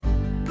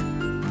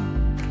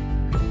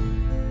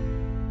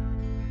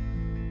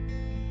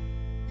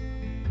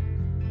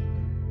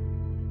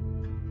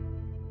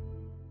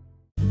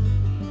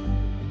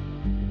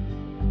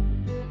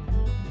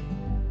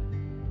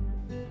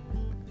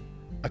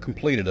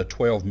completed a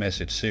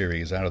 12-message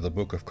series out of the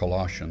book of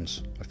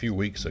Colossians a few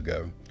weeks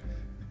ago,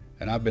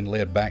 and I've been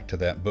led back to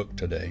that book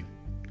today.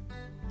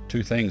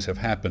 Two things have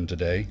happened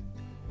today.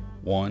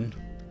 One,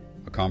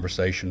 a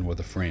conversation with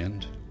a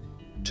friend.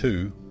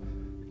 Two,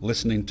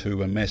 listening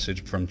to a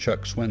message from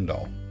Chuck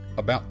Swindoll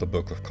about the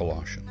book of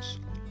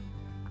Colossians.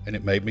 And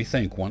it made me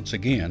think once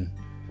again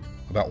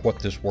about what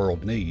this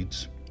world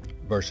needs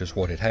versus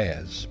what it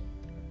has.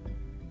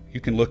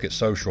 You can look at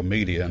social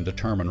media and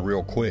determine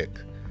real quick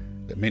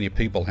that many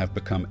people have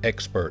become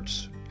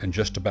experts in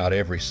just about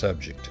every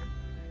subject.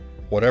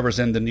 Whatever's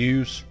in the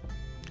news,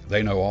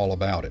 they know all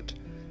about it.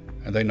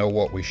 And they know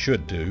what we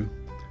should do.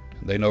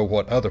 They know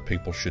what other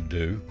people should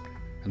do.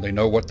 And they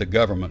know what the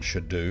government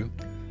should do.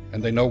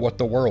 And they know what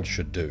the world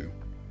should do.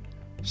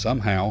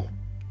 Somehow,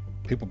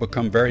 people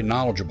become very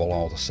knowledgeable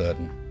all of a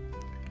sudden.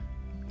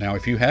 Now,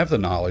 if you have the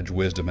knowledge,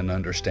 wisdom, and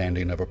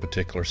understanding of a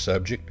particular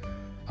subject,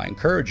 I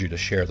encourage you to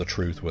share the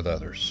truth with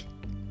others.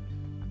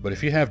 But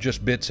if you have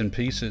just bits and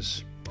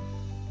pieces,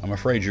 I'm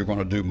afraid you're going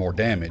to do more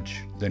damage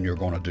than you're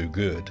going to do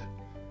good.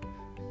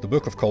 The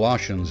book of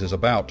Colossians is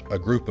about a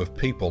group of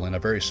people in a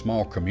very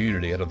small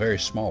community at a very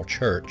small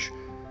church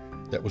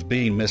that was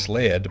being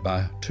misled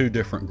by two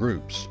different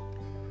groups.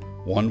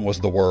 One was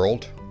the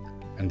world,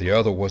 and the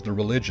other was the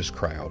religious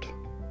crowd.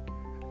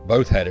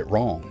 Both had it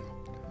wrong,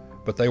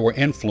 but they were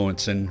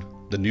influencing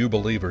the new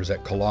believers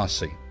at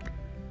Colossae.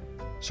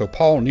 So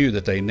Paul knew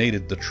that they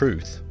needed the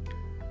truth,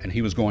 and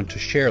he was going to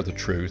share the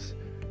truth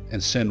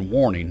and send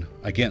warning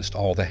against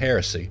all the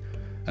heresy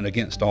and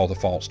against all the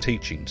false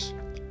teachings.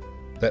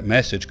 That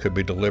message could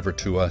be delivered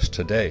to us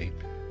today.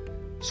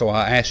 So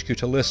I ask you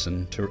to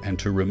listen to and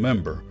to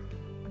remember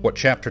what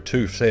chapter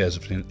 2 says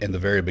in the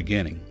very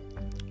beginning.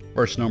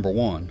 Verse number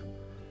 1,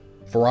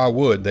 "For I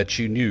would that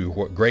you knew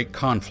what great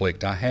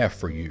conflict I have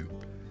for you,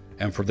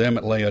 and for them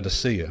at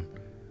Laodicea,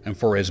 and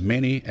for as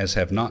many as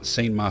have not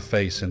seen my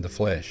face in the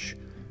flesh,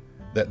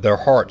 that their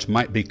hearts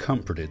might be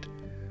comforted,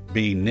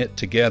 being knit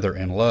together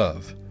in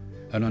love,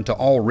 and unto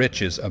all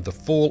riches of the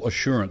full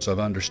assurance of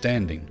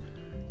understanding,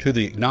 to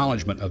the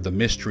acknowledgement of the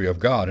mystery of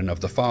God and of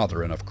the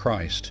Father and of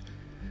Christ,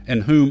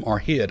 in whom are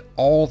hid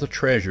all the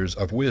treasures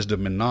of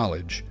wisdom and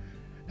knowledge.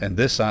 And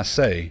this I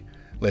say,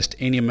 lest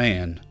any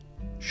man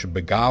should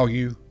beguile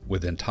you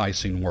with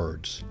enticing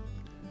words."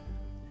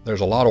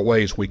 There's a lot of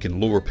ways we can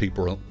lure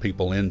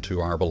people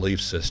into our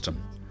belief system.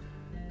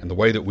 And the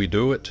way that we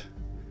do it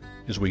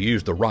is we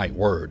use the right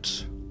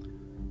words.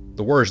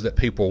 The words that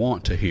people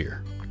want to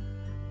hear.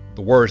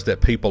 The words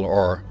that people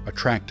are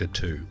attracted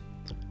to.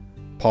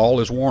 Paul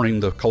is warning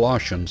the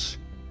Colossians,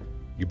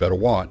 you better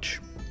watch.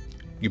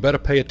 You better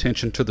pay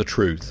attention to the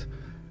truth.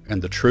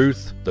 And the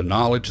truth, the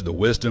knowledge, the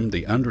wisdom,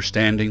 the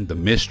understanding, the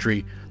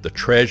mystery, the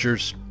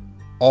treasures,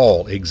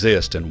 all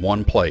exist in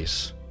one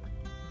place,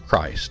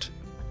 Christ.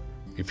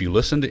 If you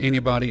listen to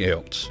anybody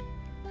else,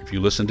 if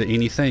you listen to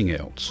anything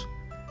else,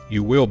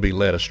 you will be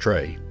led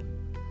astray.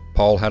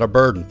 Paul had a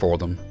burden for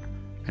them,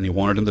 and he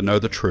wanted them to know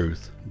the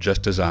truth,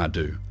 just as I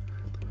do.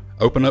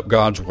 Open up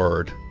God's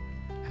Word,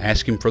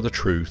 ask Him for the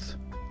truth,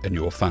 and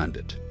you will find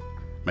it.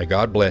 May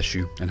God bless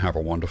you, and have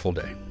a wonderful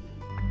day.